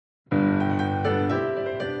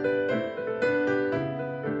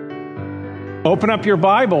Open up your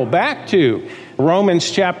Bible back to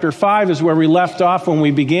Romans chapter 5 is where we left off when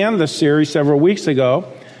we began this series several weeks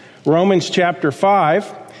ago. Romans chapter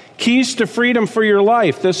 5, Keys to Freedom for Your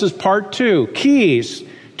Life. This is part 2, Keys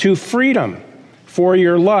to Freedom for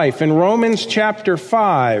Your Life. In Romans chapter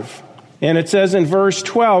 5, and it says in verse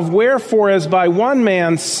 12, Wherefore as by one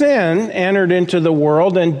man sin entered into the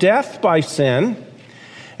world, and death by sin,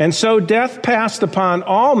 and so death passed upon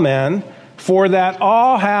all men, for that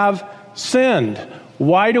all have sinned.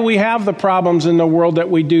 Why do we have the problems in the world that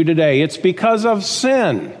we do today? It's because of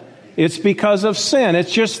sin. It's because of sin.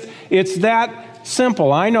 It's that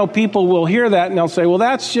simple. I know people will hear that and they'll say, well,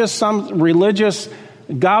 that's just some religious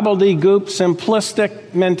gobbledygook,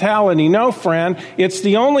 simplistic mentality. No, friend, it's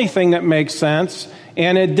the only thing that makes sense,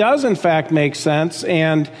 and it does in fact make sense,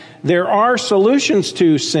 and there are solutions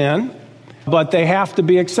to sin, but they have to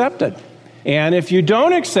be accepted. And if you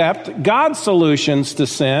don't accept God's solutions to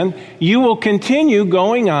sin, you will continue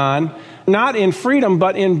going on, not in freedom,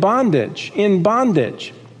 but in bondage. In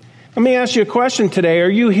bondage. Let me ask you a question today. Are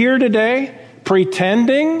you here today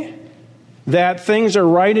pretending that things are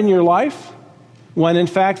right in your life, when in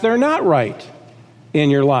fact they're not right in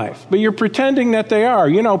your life? But you're pretending that they are.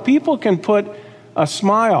 You know, people can put a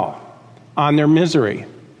smile on their misery.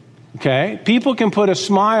 Okay? People can put a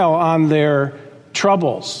smile on their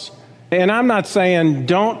troubles. And I'm not saying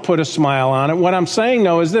don't put a smile on it. What I'm saying,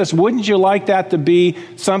 though, is this. Wouldn't you like that to be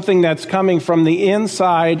something that's coming from the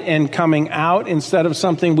inside and coming out instead of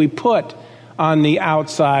something we put on the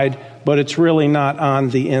outside, but it's really not on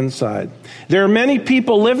the inside? There are many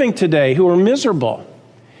people living today who are miserable,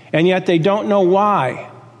 and yet they don't know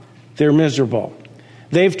why they're miserable.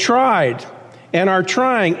 They've tried and are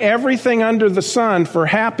trying everything under the sun for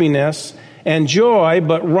happiness and joy,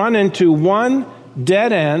 but run into one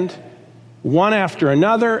dead end, one after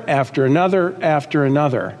another, after another, after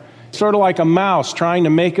another. Sort of like a mouse trying to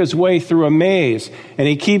make his way through a maze. And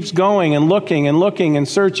he keeps going and looking and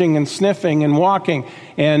searching and sniffing and walking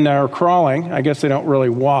and crawling. I guess they don't really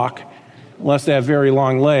walk unless they have very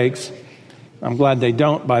long legs. I'm glad they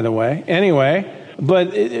don't, by the way. Anyway, but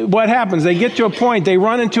what happens? They get to a point, they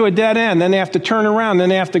run into a dead end, then they have to turn around, then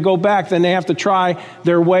they have to go back, then they have to try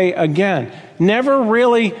their way again. Never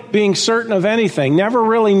really being certain of anything, never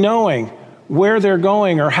really knowing where they're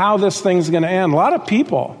going or how this thing's going to end. A lot of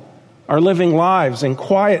people are living lives in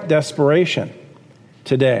quiet desperation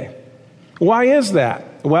today. Why is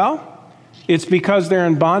that? Well, it's because they're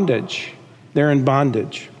in bondage. They're in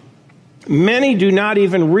bondage. Many do not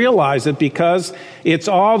even realize it because it's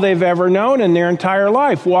all they've ever known in their entire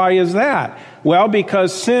life. Why is that? Well,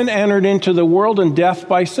 because sin entered into the world and death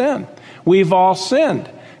by sin. We've all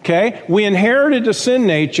sinned. Okay? We inherited a sin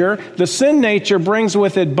nature. The sin nature brings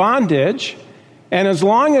with it bondage. And as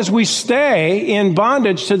long as we stay in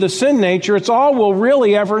bondage to the sin nature, it's all we'll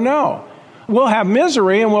really ever know. We'll have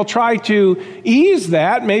misery and we'll try to ease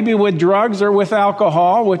that, maybe with drugs or with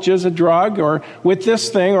alcohol, which is a drug, or with this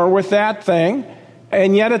thing or with that thing.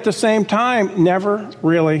 And yet at the same time, never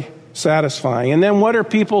really satisfying. And then what are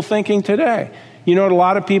people thinking today? You know what a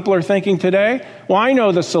lot of people are thinking today? Well, I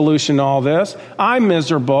know the solution to all this. I'm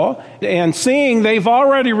miserable. And seeing they've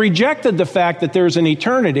already rejected the fact that there's an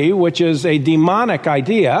eternity, which is a demonic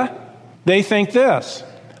idea, they think this: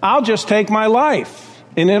 I'll just take my life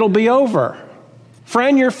and it'll be over.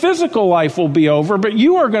 Friend, your physical life will be over, but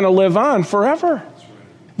you are going to live on forever.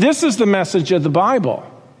 This is the message of the Bible.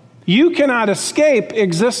 You cannot escape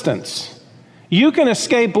existence. You can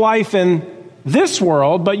escape life in this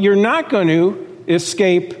world, but you're not going to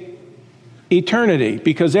escape eternity,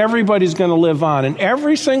 because everybody's going to live on. And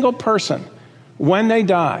every single person, when they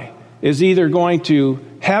die, is either going to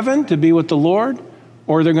heaven to be with the Lord,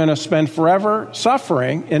 or they're going to spend forever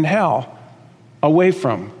suffering in hell away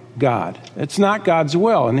from God. It's not God's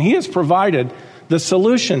will, and He has provided the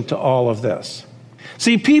solution to all of this.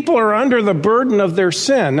 See, people are under the burden of their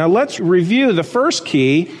sin. Now let's review the first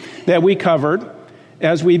key that we covered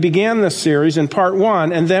as we began this series in part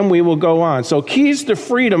 1, and then we will go on. So, keys to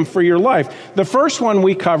freedom for your life. The first one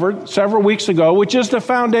we covered several weeks ago, which is the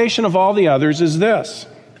foundation of all the others, is this: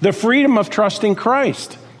 the freedom of trusting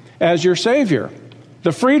Christ as your Savior.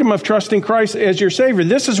 The freedom of trusting Christ as your Savior.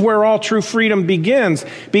 This is where all true freedom begins.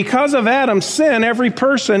 Because of Adam's sin, every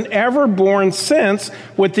person ever born since,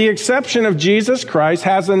 with the exception of Jesus Christ,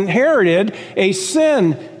 has inherited a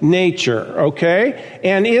sin nature, okay?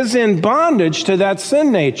 And is in bondage to that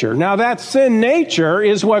sin nature. Now, that sin nature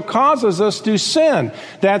is what causes us to sin.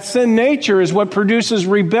 That sin nature is what produces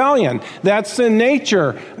rebellion. That sin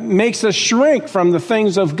nature makes us shrink from the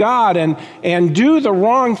things of God and do the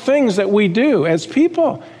wrong things that we do as people.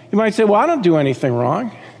 You might say, well, I don't do anything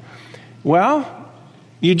wrong. Well,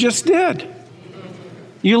 you just did.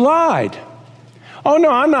 You lied. Oh,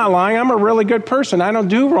 no, I'm not lying. I'm a really good person. I don't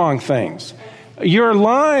do wrong things. You're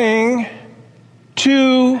lying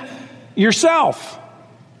to yourself.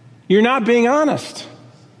 You're not being honest.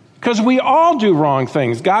 Because we all do wrong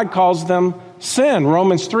things. God calls them sin.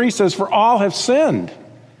 Romans 3 says, for all have sinned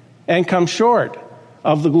and come short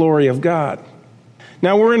of the glory of God.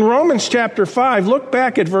 Now we're in Romans chapter 5. Look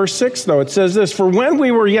back at verse 6, though. It says this, for when we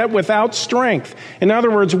were yet without strength. In other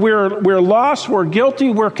words, we're lost, we're guilty,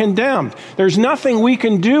 we're condemned. There's nothing we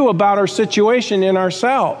can do about our situation in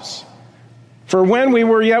ourselves. For when we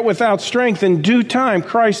were yet without strength, in due time,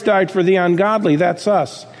 Christ died for the ungodly. That's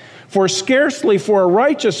us. For scarcely for a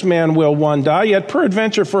righteous man will one die, yet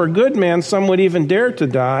peradventure for a good man some would even dare to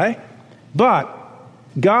die. But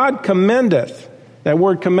God commendeth. That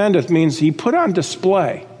word commendeth means he put on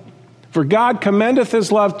display. For God commendeth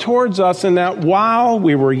his love towards us in that while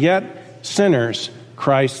we were yet sinners,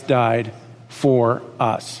 Christ died for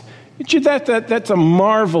us. That's a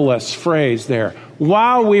marvelous phrase there.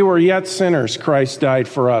 While we were yet sinners, Christ died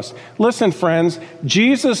for us. Listen, friends,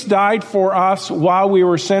 Jesus died for us while we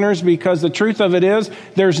were sinners because the truth of it is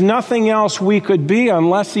there's nothing else we could be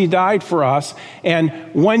unless he died for us.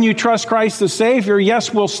 And when you trust Christ as Savior,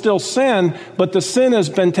 yes, we'll still sin, but the sin has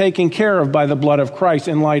been taken care of by the blood of Christ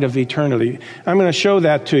in light of eternity. I'm going to show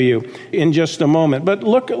that to you in just a moment. But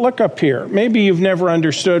look up here. Maybe you've never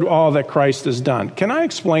understood all that Christ has done. Can I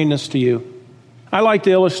explain this to you? I like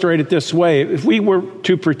to illustrate it this way. If we were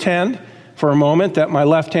to pretend for a moment that my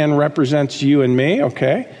left hand represents you and me,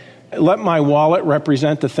 okay? Let my wallet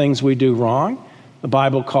represent the things we do wrong. The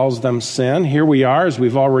Bible calls them sin. Here we are, as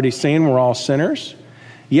we've already seen, we're all sinners.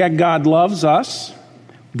 Yet God loves us.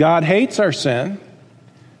 God hates our sin.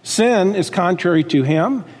 Sin is contrary to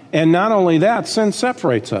him. And not only that, sin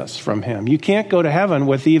separates us from him. You can't go to heaven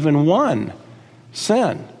with even one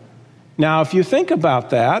sin. Now, if you think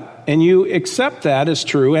about that and you accept that as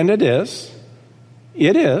true, and it is,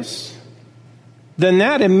 then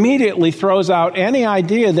that immediately throws out any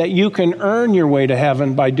idea that you can earn your way to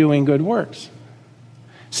heaven by doing good works.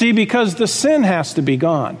 See, because the sin has to be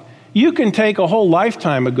gone. You can take a whole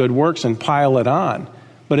lifetime of good works and pile it on,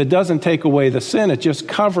 but it doesn't take away the sin. It just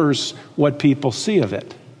covers what people see of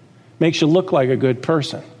it. Makes you look like a good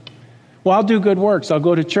person. Well, I'll do good works. I'll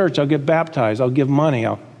go to church. I'll get baptized. I'll give money.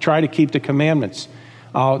 I'll try to keep the commandments.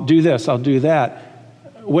 I'll do this. I'll do that.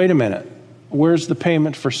 Wait a minute. Where's the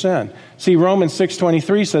payment for sin? See, Romans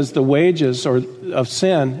 6:23 says the wages of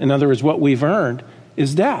sin, in other words, what we've earned,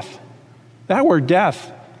 is death. That word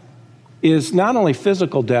death is not only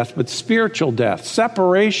physical death, but spiritual death,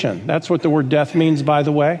 separation. That's what the word death means, by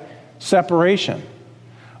the way, separation.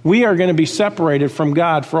 We are going to be separated from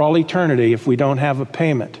God for all eternity if we don't have a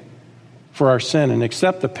payment for our sin and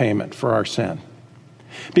accept the payment for our sin.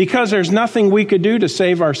 Because there's nothing we could do to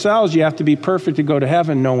save ourselves. You have to be perfect to go to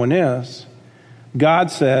heaven. No one is.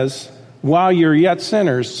 God says, while you're yet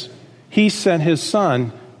sinners, he sent his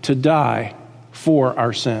son to die for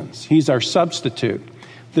our sins. He's our substitute.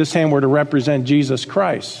 This hand were to represent Jesus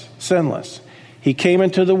Christ, sinless. He came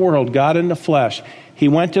into the world, God in the flesh. He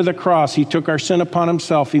went to the cross. He took our sin upon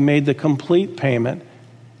himself. He made the complete payment.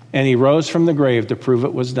 And he rose from the grave to prove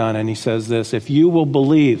it was done. And he says this, if you will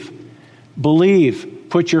believe,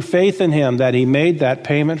 put your faith in him that he made that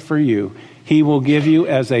payment for you, he will give you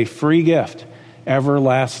as a free gift,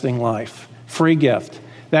 everlasting life. Free gift.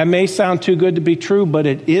 That may sound too good to be true, but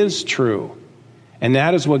it is true. And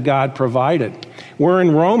that is what God provided. We're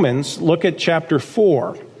in Romans. Look at chapter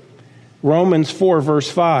 4. Romans 4,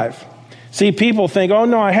 verse 5. See, people think, oh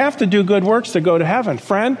no, I have to do good works to go to heaven.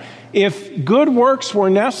 Friend, if good works were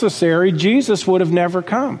necessary, Jesus would have never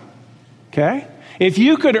come. Okay? If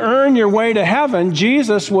you could earn your way to heaven,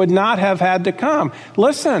 Jesus would not have had to come.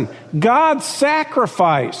 Listen, God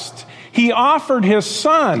sacrificed. He offered his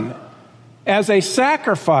son as a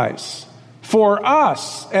sacrifice for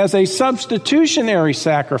us, as a substitutionary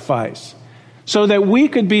sacrifice, so that we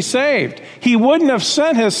could be saved. He wouldn't have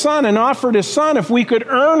sent his son and offered his son if we could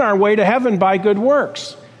earn our way to heaven by good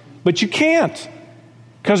works. But you can't,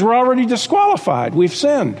 because we're already disqualified. We've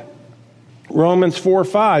sinned. Romans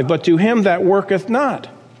 4:5, but to him that worketh not.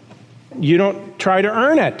 You don't try to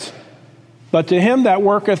earn it. But to him that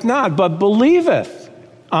worketh not, but believeth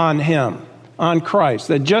on him, on Christ,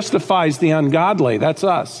 that justifies the ungodly. That's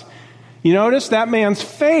us. You notice that man's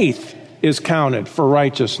faith is counted for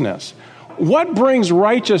righteousness. What brings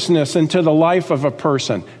righteousness into the life of a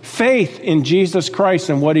person? Faith in Jesus Christ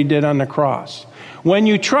and what he did on the cross. When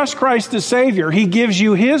you trust Christ as Savior, he gives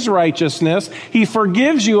you his righteousness. He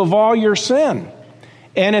forgives you of all your sin.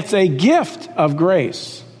 And it's a gift of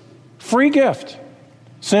grace Free gift.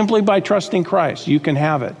 Simply by trusting Christ, you can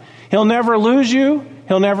have it. He'll never lose you.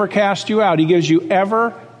 He'll never cast you out. He gives you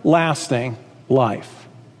everlasting life.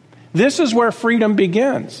 This is where freedom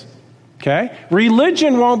begins. Okay?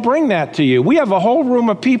 Religion won't bring that to you. We have a whole room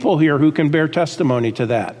of people here who can bear testimony to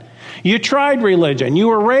that. You tried religion. You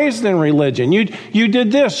were raised in religion. You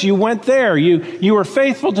did this. You went there. You were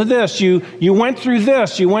faithful to this. You went through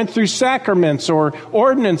this. You went through sacraments or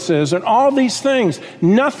ordinances and all these things.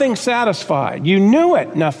 Nothing satisfied. You knew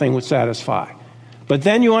it. Nothing would satisfy. But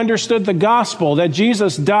then you understood the gospel, that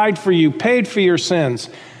Jesus died for you, paid for your sins,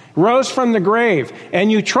 rose from the grave, and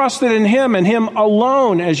you trusted in him and him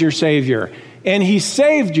alone as your Savior. And he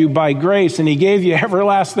saved you by grace, and he gave you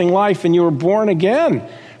everlasting life, and you were born again.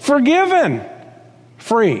 Forgiven,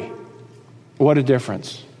 free. What a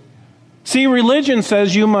difference. See, religion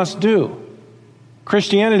says you must do.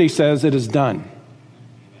 Christianity says it is done.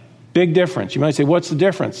 Big difference. You might say, what's the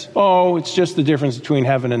difference? Oh, it's just the difference between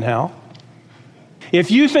heaven and hell. If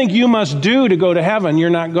you think you must do to go to heaven, you're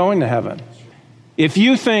not going to heaven. If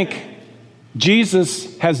you think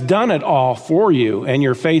Jesus has done it all for you and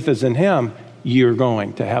your faith is in him, you're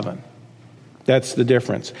going to heaven. That's the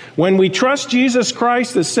difference. When we trust Jesus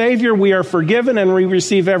Christ as Savior, we are forgiven and we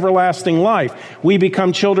receive everlasting life. We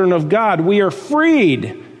become children of God. We are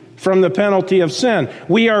freed from the penalty of sin.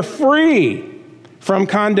 We are free from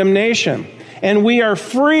condemnation. And we are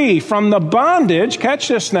free from the bondage, catch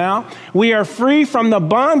this now, we are free from the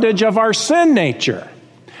bondage of our sin nature.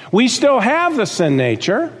 We still have the sin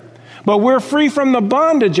nature, but we're free from the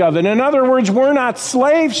bondage of it. In other words, we're not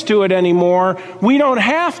slaves to it anymore. We don't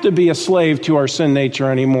have to be a slave to our sin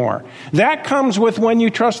nature anymore. That comes with when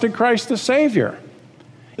you trusted Christ as Savior.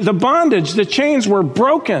 The bondage, the chains were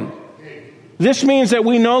broken. This means that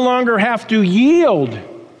we no longer have to yield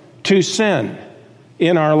to sin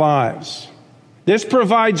in our lives. This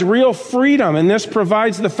provides real freedom, and this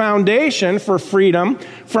provides the foundation for freedom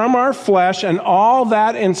from our flesh and all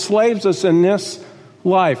that enslaves us in this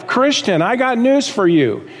life. Christian, I got news for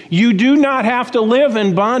you. You do not have to live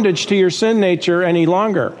in bondage to your sin nature any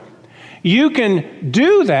longer. You can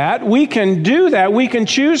do that. We can do that. We can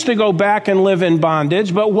choose to go back and live in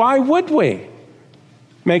bondage, but why would we?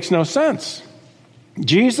 Makes no sense.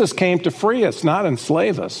 Jesus came to free us, not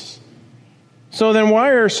enslave us. So then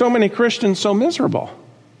why are so many Christians so miserable?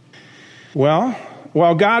 Well,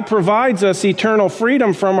 while God provides us eternal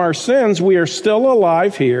freedom from our sins, we are still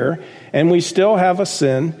alive here, and we still have a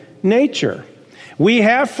sin nature. We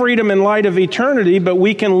have freedom in light of eternity, but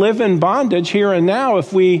we can live in bondage here and now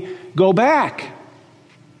if we go back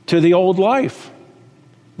to the old life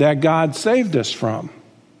that God saved us from.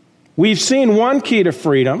 We've seen one key to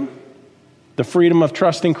freedom, the freedom of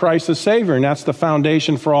trusting Christ as Savior, and that's the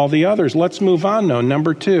foundation for all the others. Let's move on now.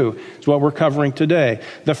 Number 2 is what we're covering today.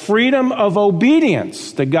 The freedom of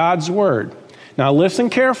obedience to God's Word. Now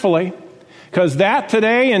listen carefully, because that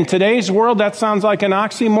today, in today's world, that sounds like an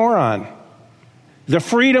oxymoron. The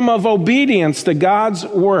freedom of obedience to God's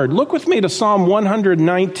Word. Look with me to Psalm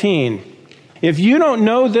 119. If you don't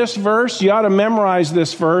know this verse, you ought to memorize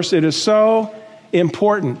this verse. It is so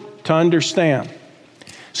important to understand.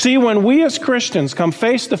 See, when we as Christians come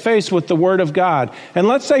face to face with the Word of God, and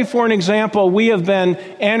let's say, for an example, we have been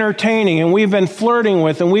entertaining and we've been flirting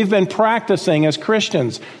with and we've been practicing as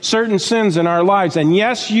Christians certain sins in our lives. And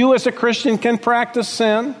yes, you as a Christian can practice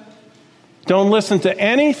sin. Don't listen to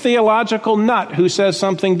any theological nut who says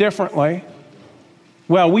something differently.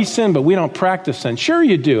 Well, we sin, but we don't practice sin. Sure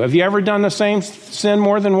you do. Have you ever done the same sin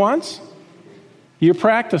more than once? You're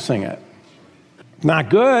practicing it. Not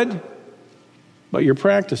good, but you're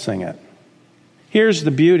practicing it. Here's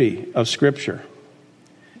the beauty of Scripture.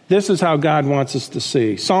 This is how God wants us to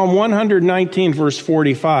see. Psalm 119, verse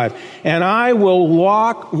 45. And I will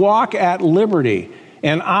walk at liberty.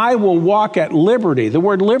 And I will walk at liberty. The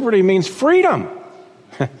word liberty means freedom.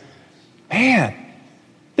 Man,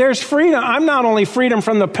 there's freedom. I'm not only freedom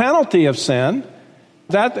from the penalty of sin.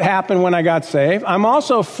 That happened when I got saved. I'm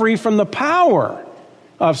also free from the power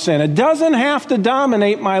of sin. It doesn't have to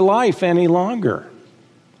dominate my life any longer.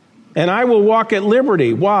 And I will walk at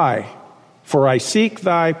liberty. Why? For I seek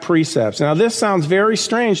thy precepts. Now, this sounds very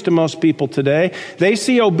strange to most people today. They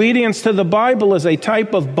see obedience to the Bible as a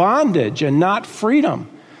type of bondage and not freedom.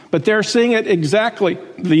 But they're seeing it exactly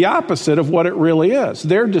the opposite of what it really is.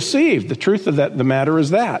 They're deceived. The truth of the matter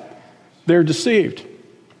is that. They're deceived.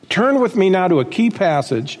 Turn with me now to a key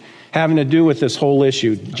passage having to do with this whole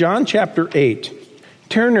issue. John chapter 8.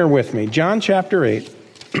 Turn there with me. John chapter 8.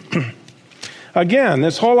 Again,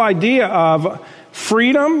 this whole idea of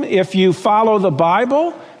freedom, if you follow the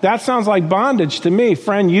Bible, that sounds like bondage to me.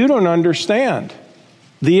 Friend, you don't understand.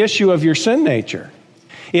 the issue of your sin nature.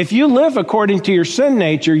 If you live according to your sin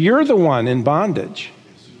nature, you're the one in bondage.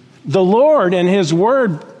 The Lord and His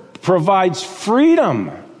Word provides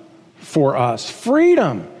freedom for us.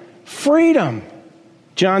 Freedom. Freedom.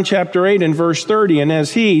 John chapter 8 and verse 30, and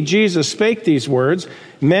as He, Jesus, spake these words,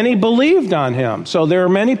 many believed on Him. So there are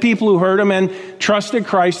many people who heard Him and trusted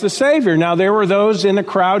Christ the Savior. Now there were those in the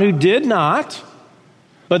crowd who did not,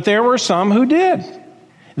 but there were some who did.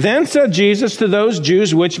 Then said Jesus to those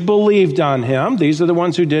Jews which believed on Him, these are the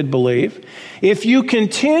ones who did believe, if you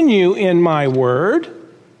continue in my word,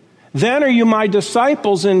 then are you my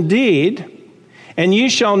disciples indeed, and ye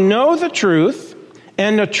shall know the truth,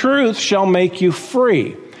 and the truth shall make you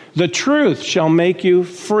free. The truth shall make you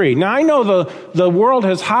free. Now, I know the world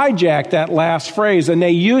has hijacked that last phrase, and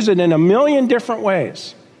they use it in a million different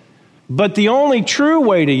ways. But the only true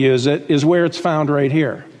way to use it is where it's found right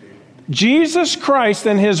here. Jesus Christ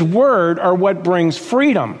and His Word are what brings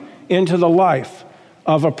freedom into the life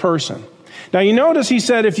of a person. Now, you notice He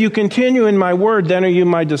said, if you continue in my word, then are you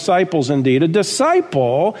my disciples indeed. A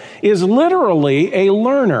disciple is literally a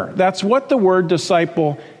learner. That's what the word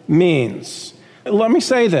disciple means. Let me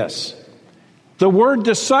say this. The word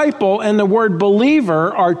disciple and the word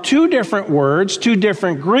believer are two different words, two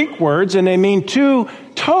different Greek words, and they mean two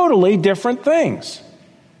totally different things.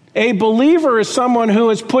 A believer is someone who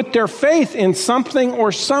has put their faith in something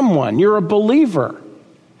or someone. You're a believer.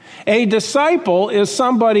 A disciple is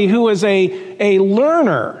somebody who is a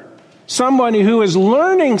learner, somebody who is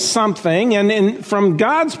learning something, and from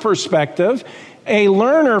God's perspective, a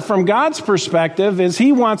learner from God's perspective is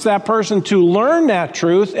He wants that person to learn that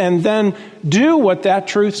truth and then do what that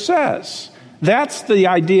truth says. That's the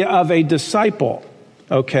idea of a disciple,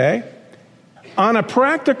 okay? On a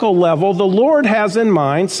practical level, the Lord has in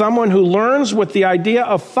mind someone who learns with the idea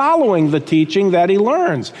of following the teaching that he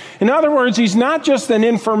learns. In other words, he's not just an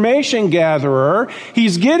information gatherer.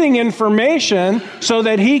 He's getting information so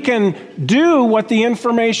that he can do what the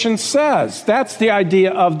information says. That's the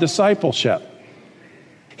idea of discipleship.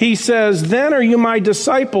 He says, then are you my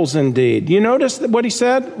disciples indeed. You notice what he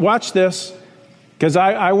said? Watch this, because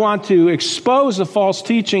I want to expose the false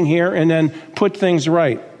teaching here and then put things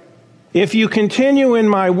right. If you continue in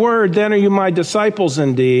my word, then are you my disciples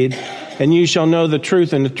indeed, and you shall know the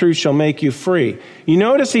truth, and the truth shall make you free. You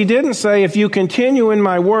notice he didn't say, if you continue in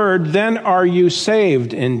my word, then are you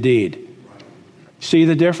saved indeed. See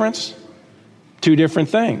the difference? Two different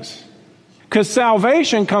things. Because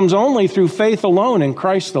salvation comes only through faith alone in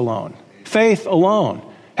Christ alone. Faith alone.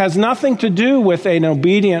 Has nothing to do with an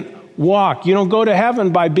obedient walk. You don't go to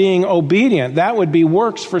heaven by being obedient. That would be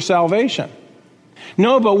works for salvation.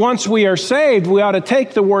 No, but once we are saved, we ought to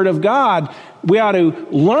take the Word of God, we ought to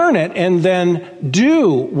learn it and then do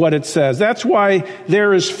what it says. That's why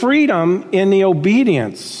there is freedom in the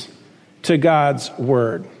obedience to God's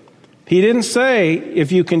Word. He didn't say,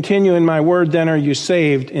 if you continue in my Word, then are you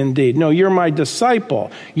saved indeed. No, you're my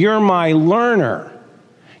disciple. You're my learner.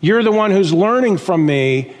 You're the one who's learning from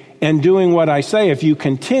me and doing what I say if you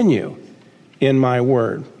continue in my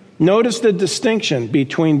Word. Notice the distinction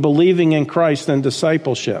between believing in Christ and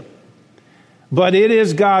discipleship. But it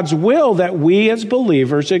is God's will that we as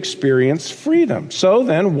believers experience freedom. So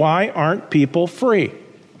then, why aren't people free?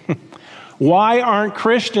 Why aren't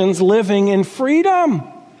Christians living in freedom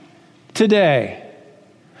today?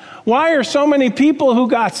 Why are so many people who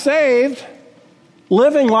got saved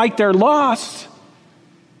living like they're lost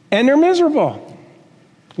and they're miserable?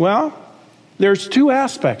 Well, there's two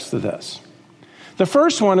aspects to this. The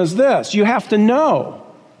first one is this. You have to know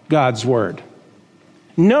God's Word.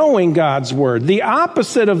 Knowing God's Word. The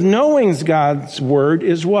opposite of knowing God's Word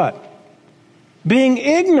is what? Being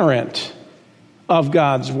ignorant of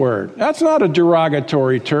God's Word. That's not a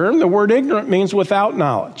derogatory term. The word ignorant means without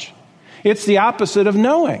knowledge. It's the opposite of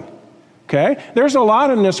knowing. Okay? There's a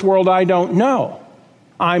lot in this world I don't know.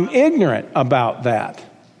 I'm ignorant about that.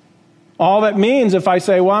 All that means if I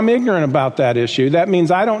say, well, I'm ignorant about that issue, that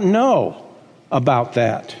means I don't know about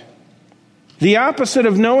that. The opposite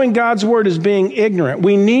of knowing God's Word is being ignorant.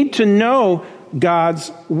 We need to know God's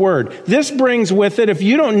Word. This brings with it, if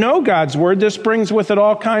you don't know God's Word, this brings with it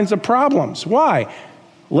all kinds of problems. Why?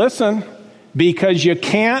 Listen, because you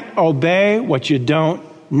can't obey what you don't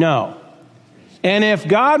know. And if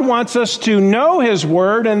God wants us to know His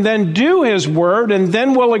Word and then do His Word, and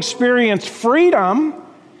then we'll experience freedom.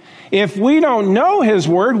 If we don't know His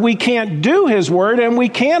Word, we can't do His Word, and we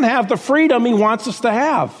can't have the freedom He wants us to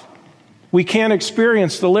have. We can't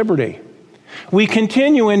experience the liberty. We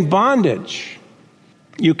continue in bondage.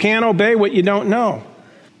 You can't obey what you don't know.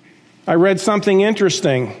 I read something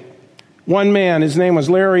interesting One man, his name was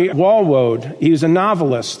Larry Walwode. He was a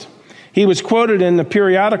novelist. He was quoted in the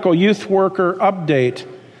periodical Youth Worker Update,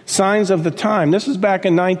 Signs of the Time. This is back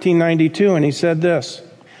in 1992, and he said this: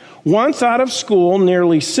 once out of school,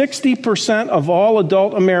 nearly 60% of all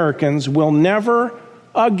adult Americans will never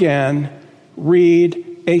again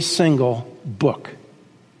read a single book.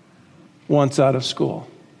 Once out of school.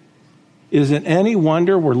 Is it any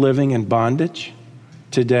wonder we're living in bondage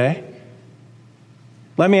today?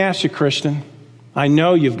 Let me ask you, Christian, I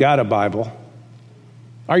know you've got a Bible.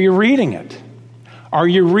 Are you reading it? Are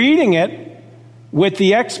you reading it with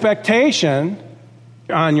the expectation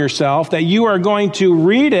on yourself that you are going to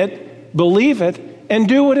read it, believe it, and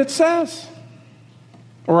do what it says?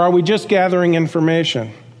 Or are we just gathering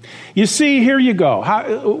information? You see, here you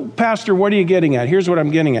go. Pastor, what are you getting at? Here's what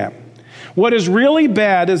I'm getting at. What is really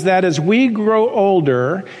bad is that as we grow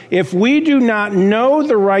older, if we do not know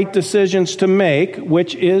the right decisions to make,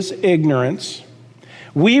 which is ignorance,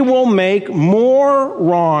 we will make more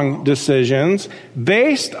wrong decisions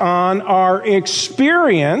based on our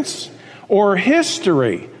experience or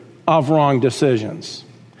history of wrong decisions.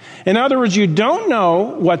 In other words, you don't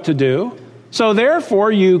know what to do, so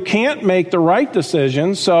therefore you can't make the right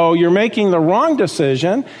decision, so you're making the wrong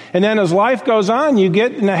decision, and then as life goes on, you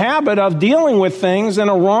get in the habit of dealing with things in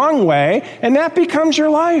a wrong way, and that becomes your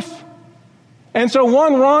life. And so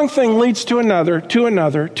one wrong thing leads to another, to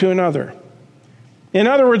another, to another. In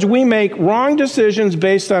other words, we make wrong decisions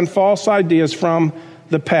based on false ideas from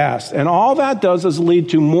the past. And all that does is lead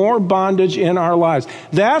to more bondage in our lives.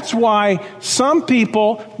 That's why some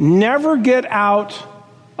people never get out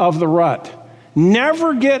of the rut,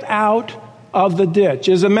 never get out of the ditch.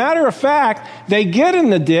 As a matter of fact, they get in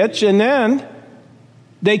the ditch and then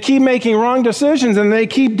they keep making wrong decisions and they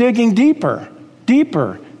keep digging deeper,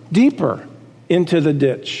 deeper, deeper into the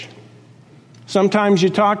ditch. Sometimes you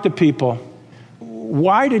talk to people,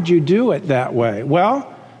 why did you do it that way?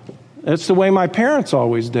 Well, it's the way my parents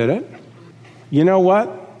always did it. You know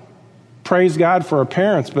what? Praise God for our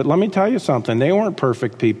parents, but let me tell you something. They weren't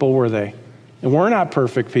perfect people, were they? And we're not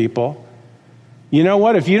perfect people. You know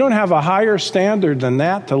what? If you don't have a higher standard than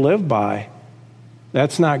that to live by,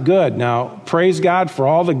 that's not good. Now, praise God for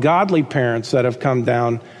all the godly parents that have come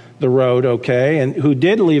down the road, okay, and who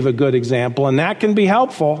did leave a good example, and that can be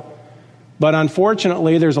helpful. But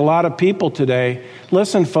unfortunately, there's a lot of people today.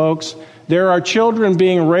 Listen, folks, there are children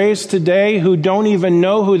being raised today who don't even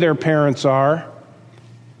know who their parents are.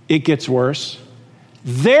 It gets worse.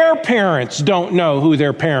 Their parents don't know who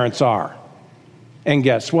their parents are. And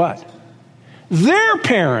guess what? Their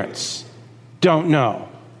parents don't know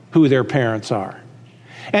who their parents are.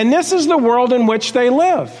 And this is the world in which they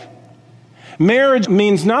live. Marriage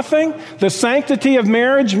means nothing. The sanctity of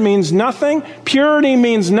marriage means nothing. Purity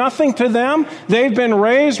means nothing to them. They've been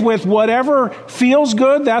raised with whatever feels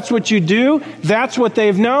good. That's what you do. That's what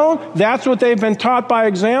they've known. That's what they've been taught by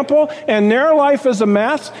example. And their life is a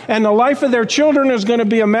mess. And the life of their children is going to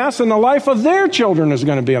be a mess. And the life of their children is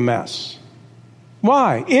going to be a mess.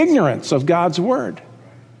 Why? Ignorance of God's word.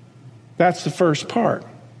 That's the first part.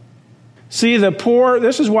 See,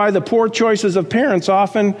 this is why the poor choices of parents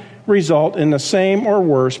often result in the same or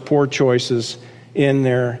worse poor choices in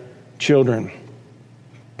their children.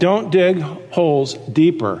 Don't dig holes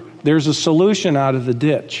deeper. There's a solution out of the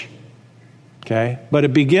ditch, okay? But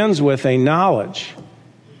it begins with a knowledge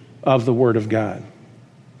of the Word of God.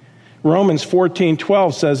 Romans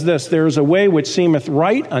 14:12 says this, there is a way which seemeth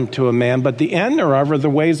right unto a man, but the end thereof are the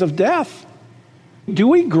ways of death. Do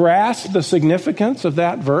we grasp the significance of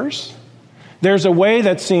that verse? There's a way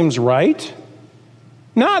that seems right.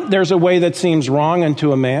 Not there's a way that seems wrong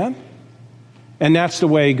unto a man, and that's the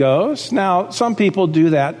way it goes. Now, some people do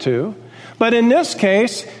that too. But in this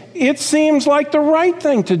case, it seems like the right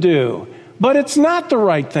thing to do, but it's not the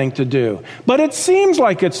right thing to do. But it seems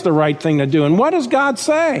like it's the right thing to do. And what does God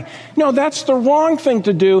say? No, that's the wrong thing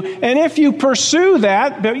to do. And if you pursue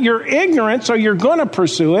that, but you're ignorant, so you're going to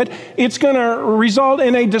pursue it, it's going to result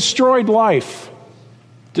in a destroyed life.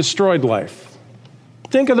 Destroyed life.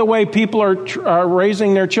 Think of the way people are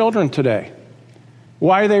raising their children today.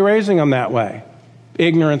 Why are they raising them that way?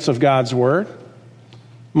 Ignorance of God's word.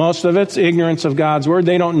 Most of it's ignorance of God's word.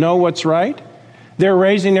 They don't know what's right. They're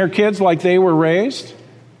raising their kids like they were raised.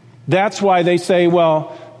 That's why they say,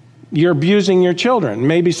 well, you're abusing your children.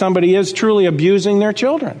 Maybe somebody is truly abusing their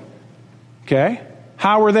children. Okay?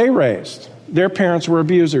 How were they raised? Their parents were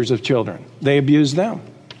abusers of children. They abused them.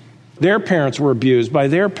 Their parents were abused by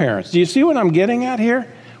their parents. Do you see what I'm getting at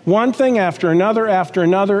here? One thing after another, after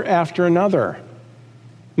another, after another.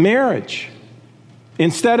 Marriage.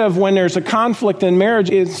 Instead of when there's a conflict in marriage,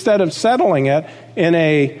 instead of settling it in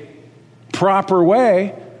a proper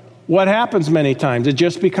way, what happens many times? It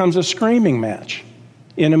just becomes a screaming match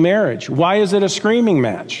in a marriage. Why is it a screaming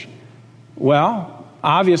match? Well,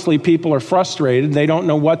 obviously people are frustrated. They don't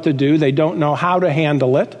know what to do. They don't know how to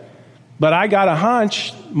handle it. But I got a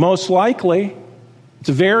hunch, most likely, it's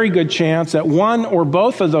a very good chance that one or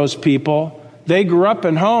both of those people, they grew up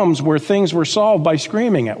in homes where things were solved by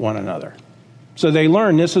screaming at one another. So they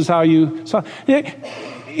learn this is how you solve.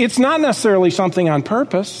 It's not necessarily something on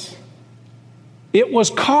purpose. It was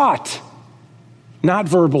caught. Not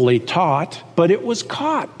verbally taught, but it was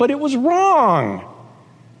caught. But it was wrong.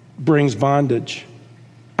 Brings bondage.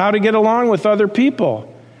 How to get along with other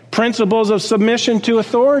people. Principles of submission to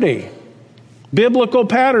authority. Biblical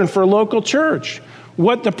pattern for local church.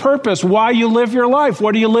 What the purpose, why you live your life.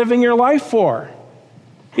 What are you living your life for?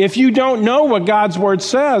 If you don't know what God's word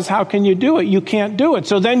says, how can you do it? You can't do it.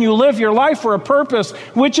 So then you live your life for a purpose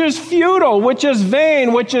which is futile, which is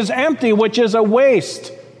vain, which is empty, which is a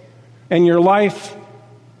waste. And your life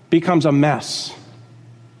becomes a mess.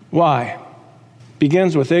 Why?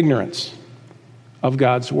 Begins with ignorance of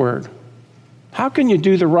God's word. How can you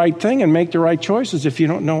do the right thing and make the right choices if you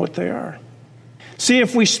don't know what they are? See,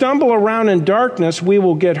 if we stumble around in darkness, we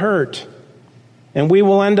will get hurt, and we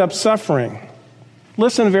will end up suffering.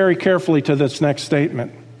 Listen very carefully to this next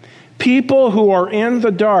statement. People who are in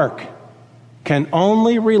the dark can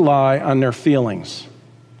only rely on their feelings.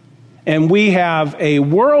 And we have a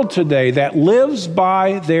world today that lives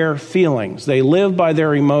by their feelings. They live by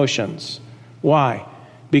their emotions. Why?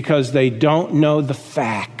 Because they don't know the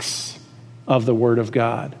facts of the Word of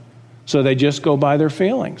God. So they just go by their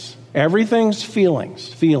feelings. Everything's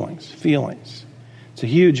feelings. It's a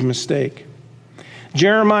huge mistake.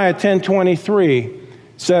 Jeremiah 10:23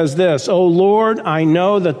 says this, O Lord, I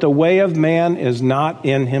know that the way of man is not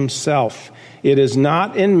in himself. It is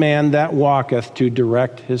not in man that walketh to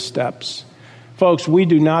direct his steps. Folks, we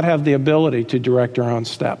do not have the ability to direct our own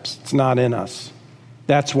steps. It's not in us.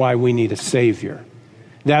 That's why we need a Savior.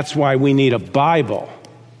 That's why we need a Bible.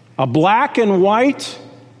 A black and white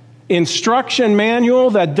instruction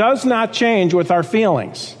manual that does not change with our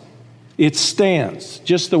feelings. It stands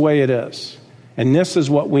just the way it is. And this is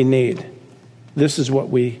what we need. This is what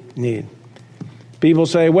we need. People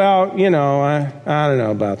say, well, I don't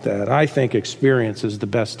know about that. I think experience is the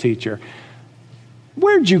best teacher.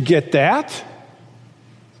 Where'd you get that?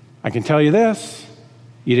 I can tell you this.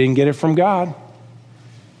 You didn't get it from God.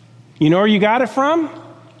 You know where you got it from?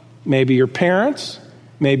 Maybe your parents,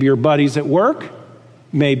 maybe your buddies at work,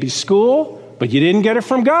 maybe school, but you didn't get it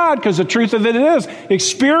from God, because the truth of it is,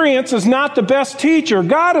 experience is not the best teacher.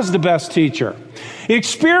 God is the best teacher.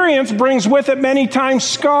 Experience brings with it many times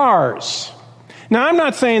scars. Now, I'm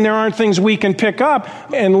not saying there aren't things we can pick up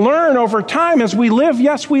and learn over time as we live.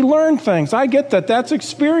 Yes, we learn things. I get that. That's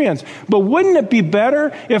experience. But wouldn't it be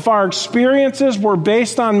better if our experiences were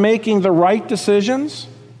based on making the right decisions?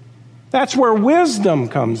 That's where wisdom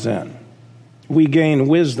comes in. We gain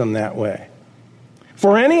wisdom that way.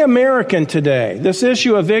 For any American today, this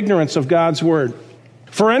issue of ignorance of God's word,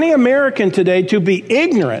 for any American today to be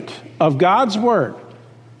ignorant of God's word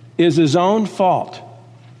is his own fault.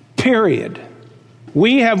 Period.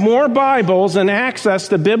 We have more Bibles and access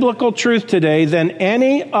to biblical truth today than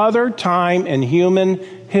any other time in human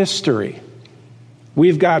history.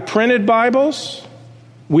 We've got printed Bibles.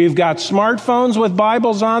 We've got smartphones with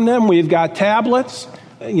Bibles on them. We've got tablets,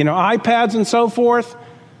 iPads and so forth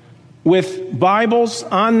with Bibles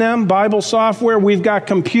on them, Bible software. We've got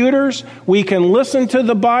computers. We can listen to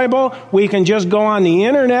the Bible. We can just go on the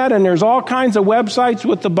internet, and there's all kinds of websites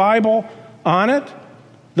with the Bible on it.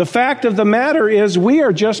 The fact of the matter is we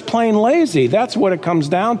are just plain lazy. That's what it comes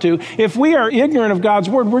down to. If we are ignorant of God's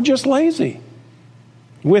word, we're just lazy.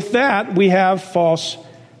 With that, we have false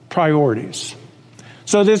priorities.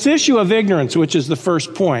 So this issue of ignorance, which is the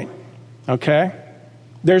first point, okay?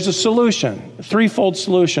 There's a solution, a threefold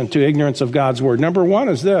solution to ignorance of God's word. Number one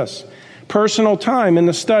is this: personal time in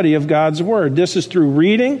the study of God's word. This is through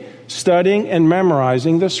reading, studying, and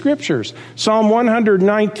memorizing the scriptures. Psalm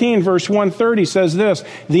 119, verse 130 says this: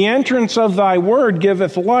 the entrance of thy word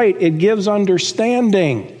giveth light, it gives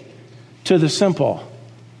understanding to the simple.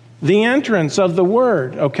 The entrance of the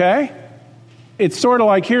word, okay? It's sort of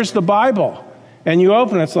like, here's the Bible. And you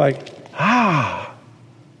open it, it's like,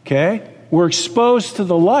 okay? We're exposed to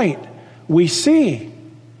the light. We see.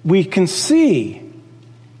 We can see.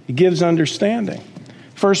 It gives understanding.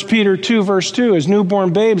 1 Peter 2, verse 2, as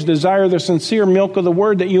newborn babes desire the sincere milk of the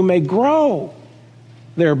word that you may grow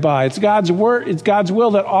thereby. It's God's word. It's God's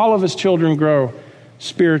will that all of his children grow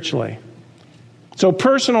spiritually. So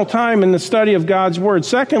personal time in the study of God's Word.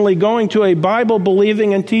 Secondly, going to a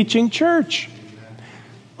Bible-believing and teaching church.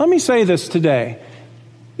 Let me say this today.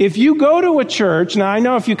 If you go to a church, now I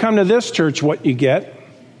know if you come to this church what you get,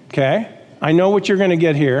 okay? I know what you're going to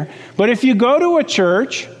get here. But if you go to a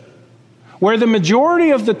church where the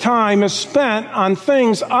majority of the time is spent on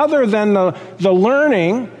things other than the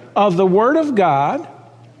learning of the Word of God,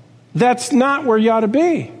 that's not where you ought to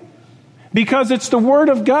be. Because it's the Word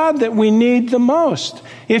of God that we need the most.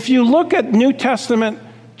 If you look at New Testament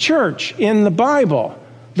church in the Bible,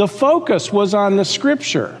 the focus was on the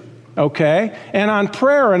Scripture, okay? And on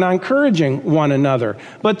prayer and on encouraging one another.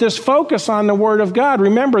 But this focus on the Word of God,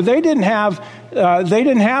 remember, they didn't have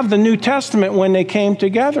the New Testament when they came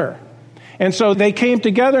together. And so they came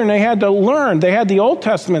together and they had to learn. They had the Old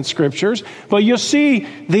Testament scriptures, but you'll see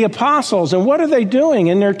the apostles, and what are they doing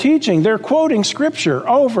in their teaching? They're quoting Scripture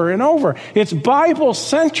over and over. It's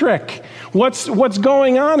Bible-centric. What's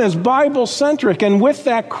going on is Bible-centric, and with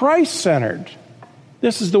that, Christ-centered.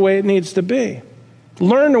 This is the way it needs to be.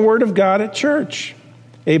 Learn the Word of God at church.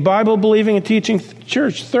 A Bible-believing and teaching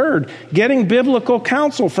church. Third, getting biblical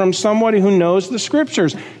counsel from somebody who knows the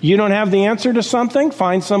Scriptures. You don't have the answer to something?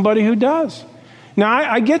 Find somebody who does. Now,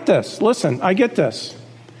 I get this. Listen, I get this.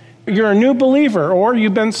 You're a new believer, or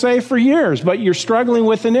you've been saved for years, but you're struggling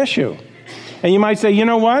with an issue. And you might say, you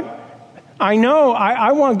know what? I know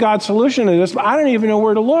I want God's solution to this, but I don't even know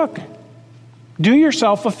where to look. Do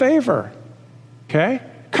yourself a favor. Okay?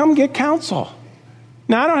 Come get counsel.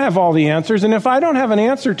 Now, I don't have all the answers, and if I don't have an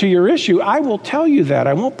answer to your issue, I will tell you that.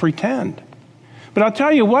 I won't pretend. But I'll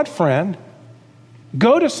tell you what, friend,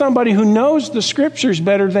 go to somebody who knows the Scriptures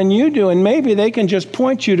better than you do, and maybe they can just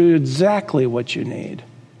point you to exactly what you need.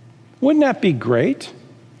 Wouldn't that be great?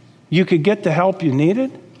 You could get the help you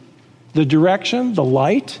needed, the direction, the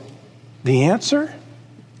light, the answer.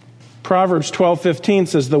 Proverbs 12:15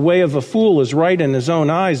 says, the way of a fool is right in his own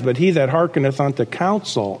eyes, but he that hearkeneth unto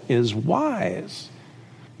counsel is wise.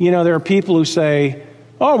 You know, there are people who say,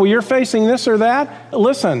 oh, well, you're facing this or that.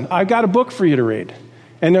 Listen, I've got a book for you to read.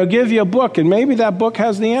 And they'll give you a book, and maybe that book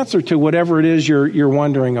has the answer to whatever it is you're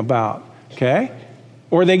wondering about, okay?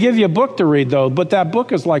 Or they give you a book to read, though, but that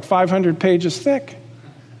book is like 500 pages thick.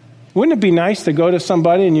 Wouldn't it be nice to go to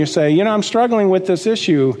somebody and you say, you know, I'm struggling with this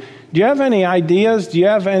issue. Do you have any ideas? Do you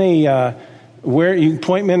have any, where you can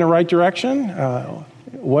point me in the right direction?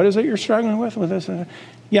 What is it you're struggling with this?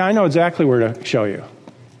 Yeah, I know exactly where to show you.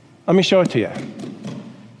 Let me show it to you.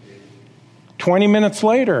 20 minutes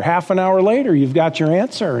later, half an hour later, you've got your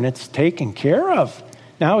answer and it's taken care of.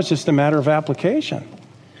 Now it's just a matter of application.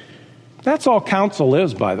 That's all counsel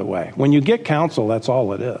is, by the way. When you get counsel, that's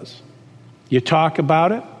all it is. You talk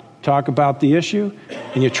about it, talk about the issue,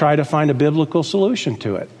 and you try to find a biblical solution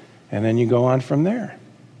to it. And then you go on from there.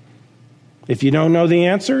 If you don't know the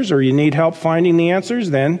answers or you need help finding the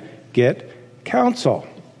answers, then get counsel.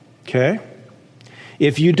 Okay?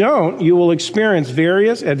 If you don't, you will experience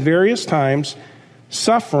at various times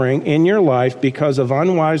suffering in your life because of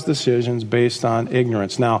unwise decisions based on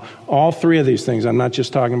ignorance. Now, all three of these things, I'm not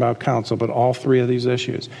just talking about counsel, but all three of these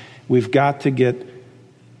issues, we've got to get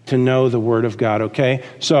to know the Word of God, okay?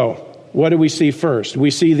 So, what do we see first? We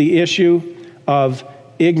see the issue of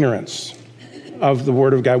ignorance of the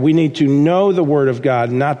Word of God. We need to know the Word of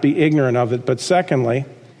God, not be ignorant of it. But secondly,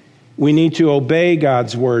 we need to obey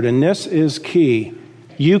God's Word, and this is key.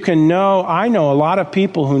 I know a lot of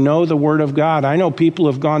people who know the Word of God. I know people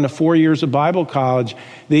who have gone to 4 years of Bible college.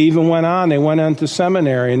 They went on to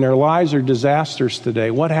seminary, and their lives are disasters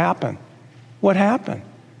today. What happened? What happened?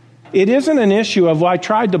 It isn't an issue of, well, I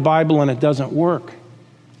tried the Bible and it doesn't work.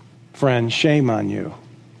 Friend, shame on you.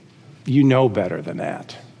 You know better than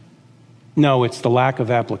that. No, it's the lack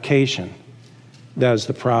of application that is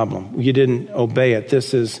the problem. You didn't obey it.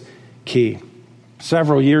 This is key.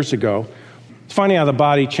 Several years ago, it's funny how the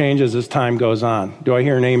body changes as time goes on. Do I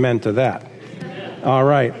hear an amen to that? Amen. All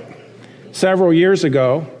right. Several years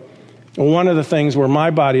ago, one of the things where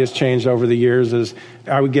my body has changed over the years is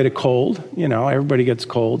I would get a cold. You know, everybody gets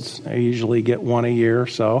colds. I usually get one a year or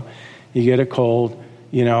so. You get a cold,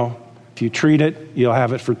 you know. If you treat it, you'll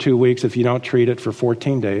have it for 2 weeks. If you don't treat it, for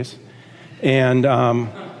 14 days. And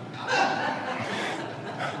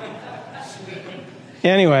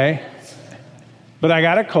anyway, but I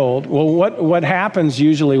got a cold. Well, what happens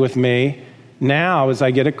usually with me now is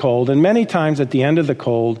I get a cold, and many times at the end of the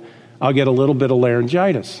cold, I'll get a little bit of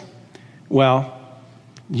laryngitis. Well,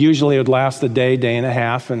 usually it would last a day, day and a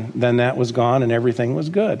half, and then that was gone and everything was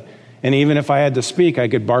good. And even if I had to speak, I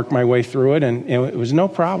could bark my way through it, and it was no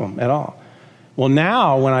problem at all. Well,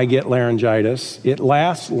 now when I get laryngitis, it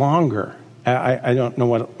lasts longer. I don't know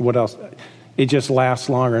what else. it just lasts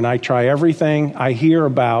longer. And I try everything I hear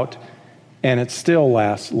about, and it still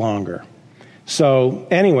lasts longer. So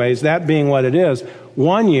anyways, that being what it is,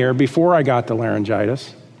 1 year before I got the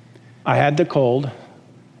laryngitis, I had the cold.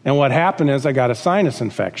 And what happened is I got a sinus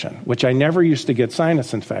infection, which I never used to get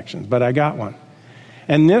sinus infections, but I got one.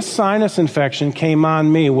 And this sinus infection came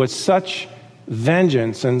on me with such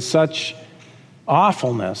vengeance and such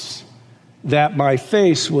awfulness that my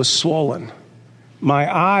face was swollen. My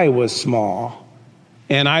eye was small.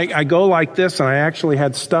 And I go like this, and I actually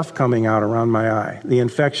had stuff coming out around my eye. The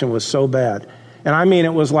infection was so bad. And I mean,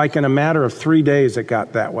 it was like in a matter of 3 days it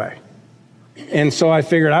got that way. And so I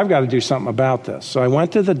figured I've got to do something about this. So I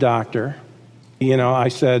went to the doctor. I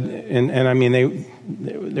said, and I mean,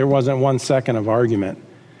 there wasn't 1 second of argument.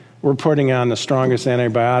 We're putting on the strongest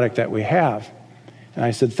antibiotic that we have. And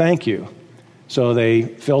I said, thank you. So they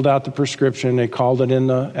filled out the prescription. They called it in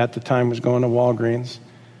at the time was going to Walgreens.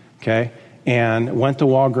 Okay. And went to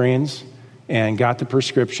Walgreens and got the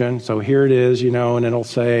prescription. So here it is, and it'll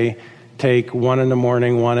say, take 1 in the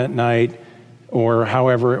morning, 1 at night, or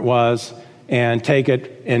however it was, and take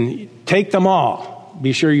it and take them all.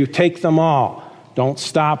 Be sure you take them all. Don't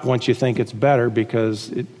stop once you think it's better, because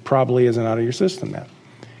it probably isn't out of your system then.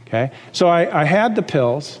 Okay? So I had the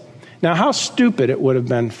pills. Now, how stupid it would have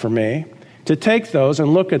been for me to take those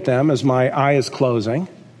and look at them as my eye is closing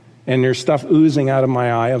and there's stuff oozing out of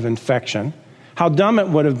my eye of infection. How dumb it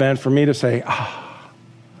would have been for me to say,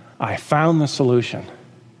 I found the solution.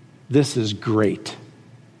 This is great.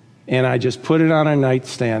 And I just put it on a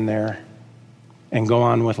nightstand there and go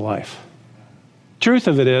on with life. Truth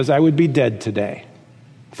of it is, I would be dead today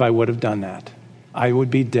if I would have done that. I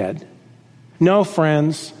would be dead. No,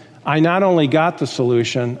 friends, I not only got the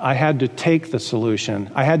solution, I had to take the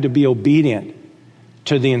solution. I had to be obedient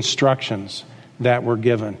to the instructions that were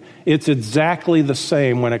given. It's exactly the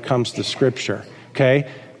same when it comes to Scripture, okay?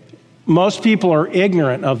 Most people are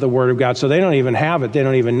ignorant of the Word of God, so they don't even have it. They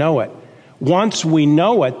don't even know it. Once we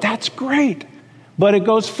know it, that's great. But it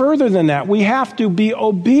goes further than that. We have to be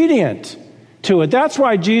obedient to it. That's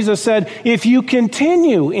why Jesus said, if you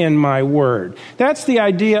continue in my word. That's the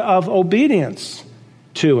idea of obedience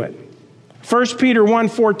to it. 1 Peter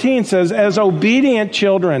 1:14 says, as obedient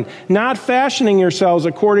children, not fashioning yourselves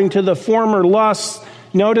according to the former lusts,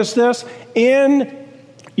 notice this, in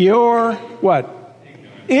your what?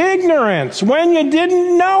 Ignorance, when you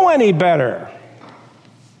didn't know any better.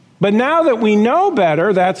 But now that we know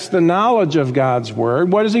better, that's the knowledge of God's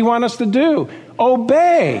word, what does he want us to do?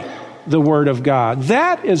 Obey the word of God.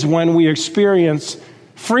 That is when we experience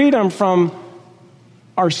freedom from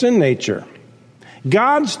our sin nature.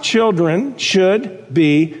 God's children should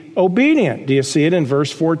be obedient. Do you see it in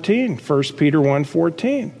verse 14? 1 Peter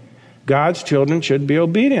 1:14. God's children should be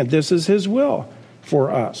obedient. This is his will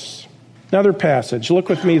for us. Another passage. Look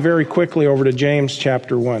with me very quickly over to James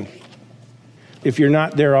chapter 1. If you're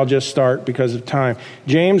not there, I'll just start because of time.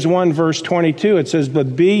 James 1 verse 22, it says,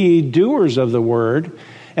 but be ye doers of the word,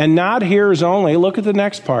 and not hearers only. Look at the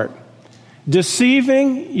next part.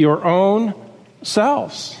 Deceiving your own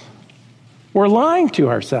selves. We're lying to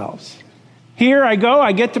ourselves. Here I go,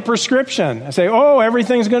 I get the prescription. I say,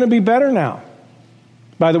 everything's going to be better now.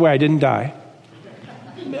 By the way, I didn't die.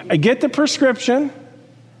 I get the prescription.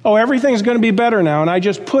 Everything's going to be better now. And I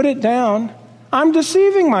just put it down. I'm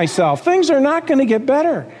deceiving myself. Things are not going to get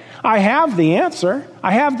better. I have the answer.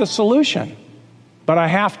 I have the solution. But I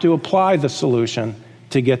have to apply the solution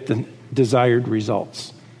to get the desired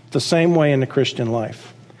results. The same way in the Christian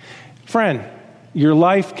life. Friend, your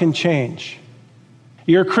life can change.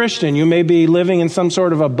 You're a Christian. You may be living in some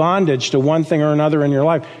sort of a bondage to one thing or another in your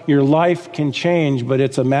life. Your life can change, but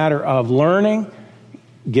it's a matter of learning,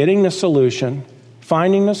 getting the solution,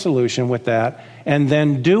 finding the solution with that, and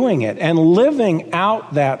then doing it and living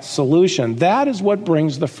out that solution. That is what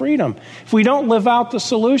brings the freedom. If we don't live out the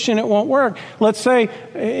solution, it won't work. Let's say,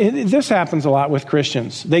 this happens a lot with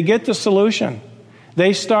Christians. They get the solution.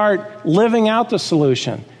 They start living out the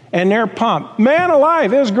solution. And they're pumped. Man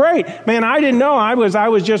alive, it was great. Man, I didn't know. I was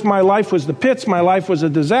just, my life was the pits. My life was a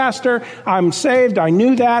disaster. I'm saved. I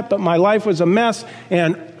knew that, but my life was a mess.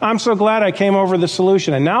 And I'm so glad I came over the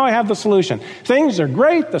solution. And now I have the solution. Things are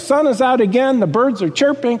great. The sun is out again. The birds are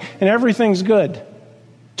chirping and everything's good.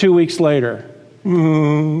 2 weeks later,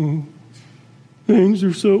 things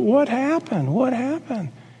are so, what happened? What happened?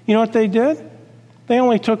 You know what they did? They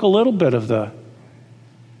only took a little bit of the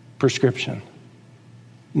prescription.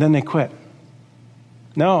 And then they quit.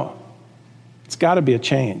 No, it's got to be a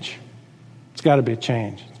change. It's got to be a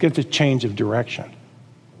change. It's got to change of direction.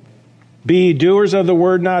 Be ye doers of the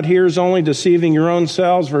word, not hearers only, deceiving your own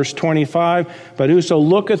selves. Verse 25, but whoso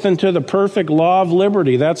looketh into the perfect law of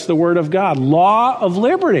liberty, that's the word of God, law of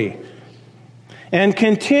liberty, and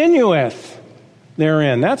continueth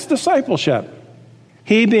therein. That's discipleship.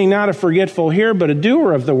 He being not a forgetful hearer, but a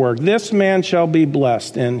doer of the work, this man shall be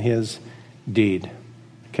blessed in his deed.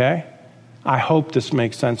 Okay? I hope this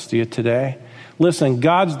makes sense to you today. Listen,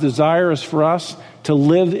 God's desire is for us to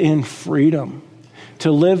live in freedom.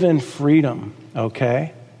 To live in freedom,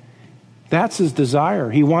 okay? That's his desire.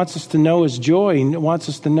 He wants us to know his joy. He wants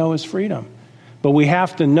us to know his freedom. But we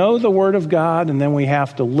have to know the word of God, and then we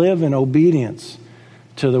have to live in obedience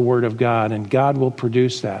to the word of God, and God will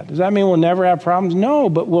produce that. Does that mean we'll never have problems? No,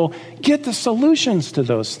 but we'll get the solutions to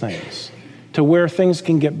those things, to where things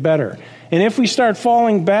can get better. And if we start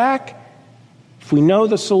falling back, if we know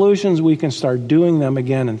the solutions, we can start doing them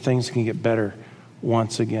again, and things can get better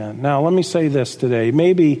once again. Now, let me say this today.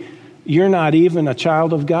 Maybe you're not even a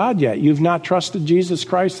child of God yet. You've not trusted Jesus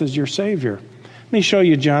Christ as your Savior. Let me show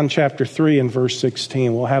you John chapter 3 and verse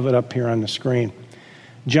 16. We'll have it up here on the screen.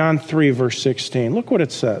 John 3, verse 16. Look what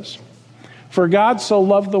it says. For God so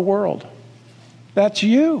loved the world. That's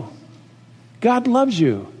you. God loves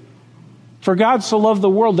you. For God so loved the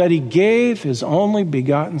world that he gave his only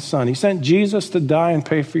begotten Son. He sent Jesus to die and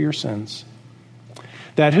pay for your sins.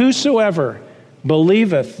 That whosoever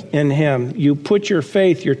believeth in him, you put your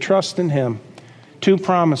faith, your trust in him. Two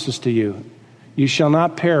promises to you. You shall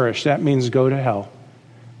not perish, that means go to hell,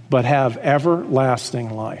 but have everlasting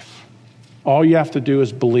life. All you have to do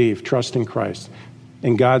is believe, trust in Christ.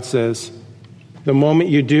 And God says, the moment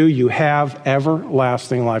you do, you have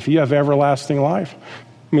everlasting life. You have everlasting life.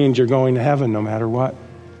 It means you're going to heaven no matter what.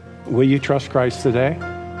 Will you trust Christ today?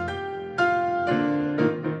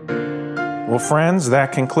 Well, friends,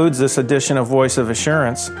 that concludes this edition of Voice of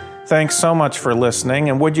Assurance. Thanks so much for listening,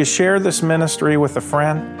 and would you share this ministry with a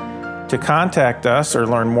friend? To contact us or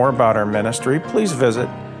learn more about our ministry, please visit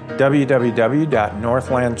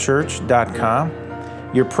www.northlandchurch.com.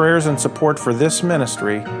 Your prayers and support for this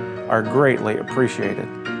ministry are greatly appreciated.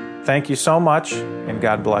 Thank you so much, and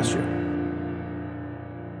God bless you.